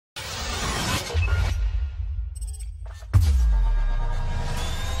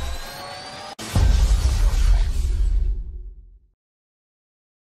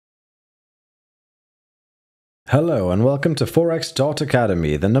Hello and welcome to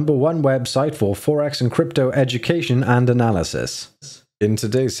Forex.Academy, the #1 website for Forex and crypto education and analysis. In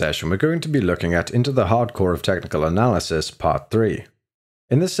today's session, we're going to be looking at Into the Hardcore of Technical Analysis, Part 3.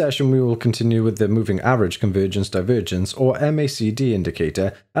 In this session, we will continue with the Moving Average Convergence Divergence or MACD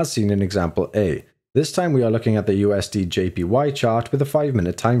indicator as seen in example A. This time we are looking at the USDJPY chart with a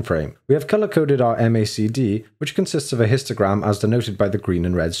 5-minute time frame. We have color-coded our MACD, which consists of a histogram as denoted by the green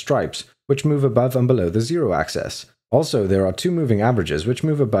and red stripes, which move above and below the zero axis. Also, there are two moving averages which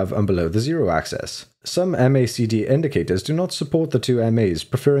move above and below the zero axis. Some MACD indicators do not support the two MAs,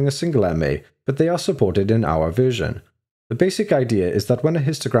 preferring a single MA, but they are supported in our version. The basic idea is that when a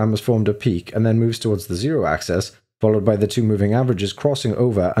histogram has formed a peak and then moves towards the zero axis, followed by the two moving averages crossing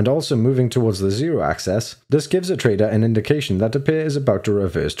over and also moving towards the zero axis, this gives a trader an indication that a pair is about to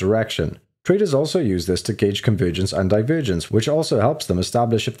reverse direction. Traders also use this to gauge convergence and divergence, which also helps them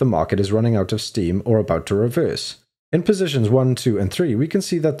establish if the market is running out of steam or about to reverse. In positions 1, 2, and 3, we can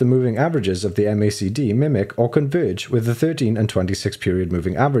see that the moving averages of the MACD mimic or converge with the 13 and 26 period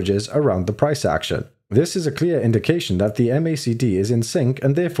moving averages around the price action. This is a clear indication that the MACD is in sync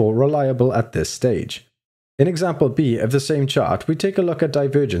and therefore reliable at this stage. In example B of the same chart, we take a look at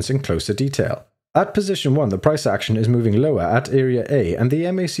divergence in closer detail. At position 1, the price action is moving lower at area A and the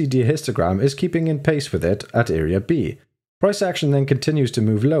MACD histogram is keeping in pace with it at area B. Price action then continues to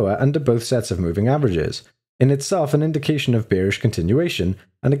move lower under both sets of moving averages, in itself an indication of bearish continuation,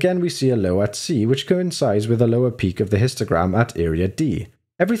 and again we see a low at C which coincides with a lower peak of the histogram at area D.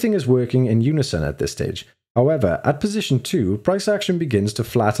 Everything is working in unison at this stage. However, at position 2, price action begins to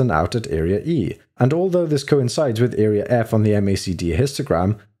flatten out at area E, and although this coincides with area F on the MACD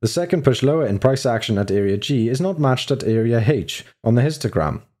histogram, the second push lower in price action at area G is not matched at area H on the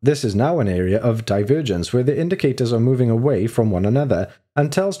histogram. This is now an area of divergence where the indicators are moving away from one another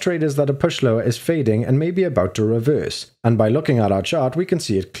and tells traders that a push lower is fading and may be about to reverse, and by looking at our chart we can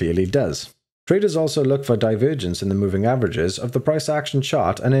see it clearly does. Traders also look for divergence in the moving averages of the price action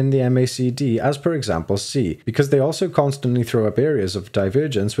chart and in the MACD as per example C, because they also constantly throw up areas of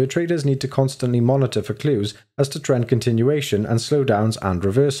divergence where traders need to constantly monitor for clues as to trend continuation and slowdowns and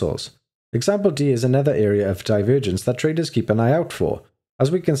reversals. Example D is another area of divergence that traders keep an eye out for,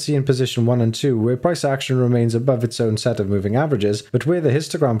 as we can see in position 1 and 2 where price action remains above its own set of moving averages but where the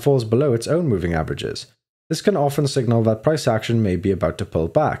histogram falls below its own moving averages. This can often signal that price action may be about to pull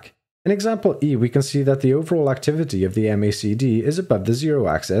back. In example E, we can see that the overall activity of the MACD is above the zero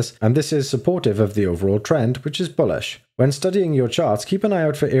axis, and this is supportive of the overall trend, which is bullish. When studying your charts, keep an eye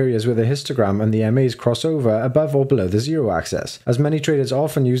out for areas where the histogram and the MAs cross over above or below the zero axis, as many traders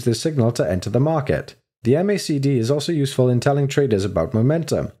often use this signal to enter the market. The MACD is also useful in telling traders about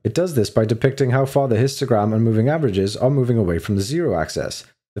momentum. It does this by depicting how far the histogram and moving averages are moving away from the zero axis.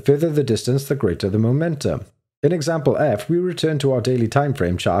 The further the distance, the greater the momentum. In example F, we return to our daily time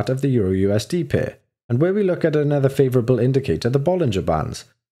frame chart of the Euro-USD pair, and where we look at another favorable indicator, the Bollinger Bands.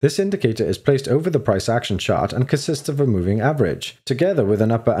 This indicator is placed over the price action chart and consists of a moving average, together with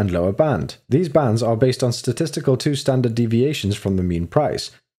an upper and lower band. These bands are based on statistical 2 standard deviations from the mean price.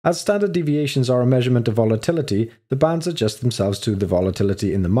 As standard deviations are a measurement of volatility, the bands adjust themselves to the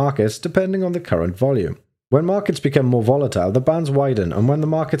volatility in the markets depending on the current volume. When markets become more volatile, the bands widen, and when the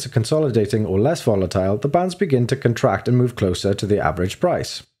markets are consolidating or less volatile, the bands begin to contract and move closer to the average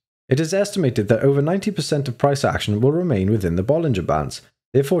price. It is estimated that over 90% of price action will remain within the Bollinger Bands.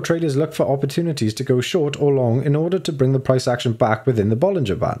 Therefore, traders look for opportunities to go short or long in order to bring the price action back within the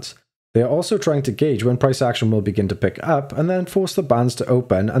Bollinger Bands. They are also trying to gauge when price action will begin to pick up and then force the bands to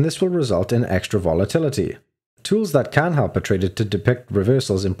open, and this will result in extra volatility. Tools that can help a trader to depict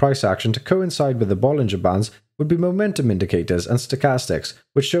reversals in price action to coincide with the Bollinger Bands would be momentum indicators and stochastics,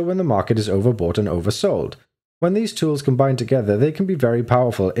 which show when the market is overbought and oversold. When these tools combine together, they can be very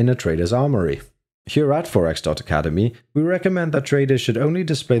powerful in a trader's armory. Here at Forex.Academy, we recommend that traders should only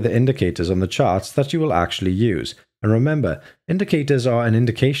display the indicators on the charts that you will actually use. And remember, indicators are an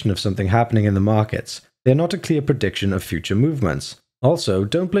indication of something happening in the markets. They are not a clear prediction of future movements. Also,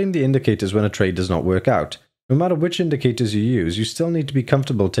 don't blame the indicators when a trade does not work out. No matter which indicators you use, you still need to be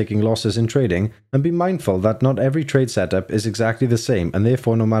comfortable taking losses in trading and be mindful that not every trade setup is exactly the same, and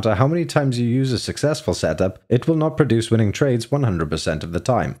therefore no matter how many times you use a successful setup, it will not produce winning trades 100% of the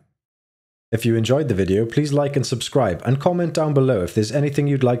time. If you enjoyed the video, please like and subscribe and comment down below if there's anything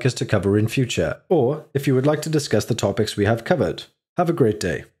you'd like us to cover in future, or if you would like to discuss the topics we have covered. Have a great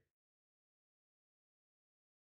day.